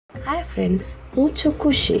Hi friends, हूँ छुं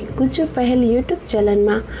खुशी गुज्जू पहेली यूट्यूब चैनल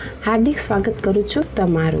में हार्दिक स्वागत करूँ छूँ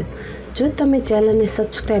तमारू। जो तमे चैनल ने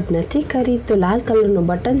सब्सक्राइब नहीं करी तो लाल कलरનું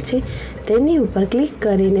बटन है तेनी ऊपर क्लिक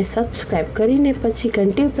करीने सब्सक्राइब करीने पछी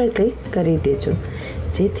घंटी पर क्लिक करी देजो,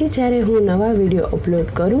 जेथी ज्यारे हूँ नवा विडियो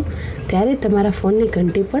अपलोड करूँ त्यारे तमारा फोननी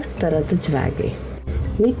घंटी पर तरत ज वागे।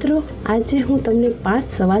 मित्रों, आज हूँ तमने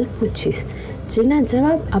 5 सवाल पूछीश जेना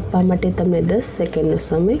जवाब आपवा माटे तमने 10 सेकंडनो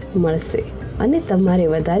समय मळशे અને તમારે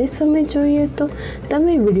વધારે સમય જોઈએ તો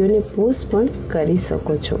તમે વિડિયોને પોઝ પણ કરી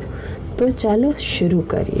શકો છો। તો ચાલો શરૂ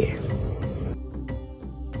કરીએ।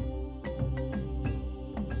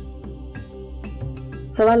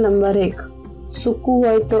 સવાલ નંબર 1, સૂકું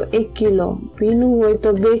હોય તો 1 કિલો, ભીનું હોય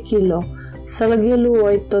તો 2 કિલો, સળગેલું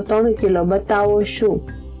હોય તો 3 કિલો, બતાવો શું?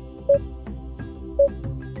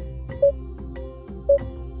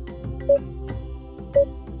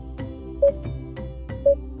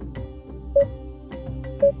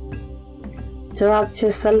 जवाब है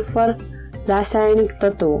सल्फर रासायनिक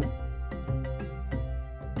तत्व।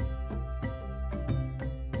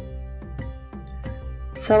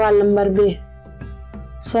 सवाल नंबर 2,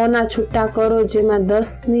 100 ना छूटा करो जेमा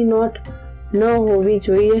 10 नी नोट न होवी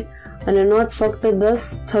जोईए अने नोट फक्त 10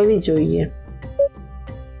 थवी जोईए।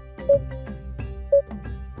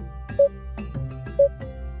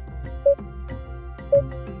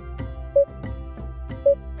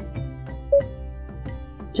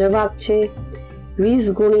 जवाब है 20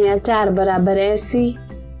 गुणिया 4 बराबर 80,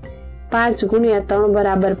 5 गुणिया 3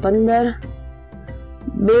 बराबर 15,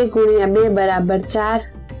 2 गुणिया 2 बराबर 4,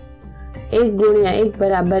 1 गुणिया 1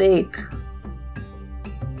 बराबर 1।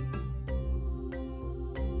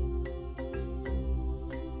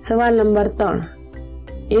 सवाल नंबर 3,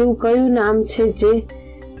 एवं कयु नाम छे जे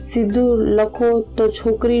सीधू लखो तो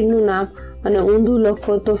छोकरीनुं नाम अने ऊंधू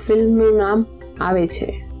लखो तो फिल्मनुं नाम आवे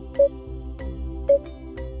छे?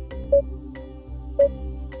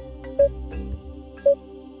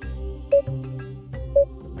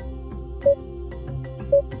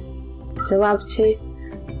 जवाब है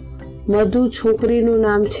मधु छोकरीनुं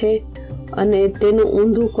नाम छे अने तेनुं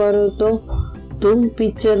ऊंधू करो तो धूम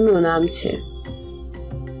पिक्चरनुं नाम छे।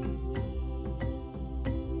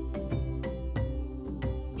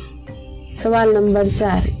 सवाल नंबर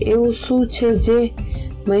 4, एवुं शुं छे जे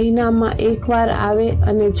महीना में एक वार आवे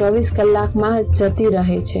अने 24 कलाक में जती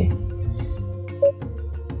रहे छे?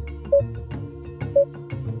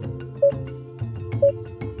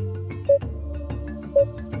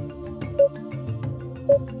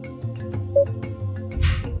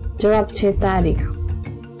 जवाब है तारीख।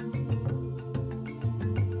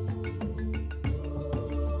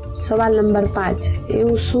 सवाल नंबर 5,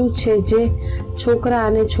 एवं शुं छे जे छोकरा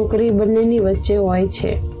अने छोकरी बंनेनी वच्चे होय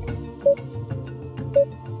छे?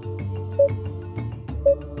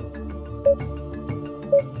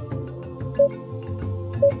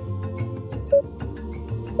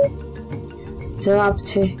 जवाब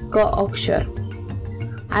है क अक्षर।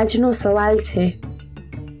 आजनो सवाल है,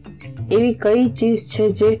 एवी कई चीज छे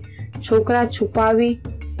जे छोकरा छुपावी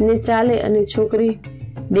ने चाले अने छोकरी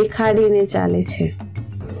देखाड़ी ने चाले छे?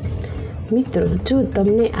 मित्रों, जो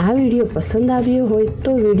तमने आ विडियो पसंद आव्यो होय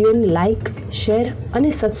तो विडियो ने लाइक, शेर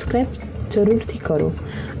अने सब्सक्राइब जरूर थी करो।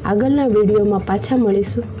 आगळना विडियो में पाछा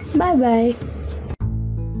मळीशुं। Bye bye.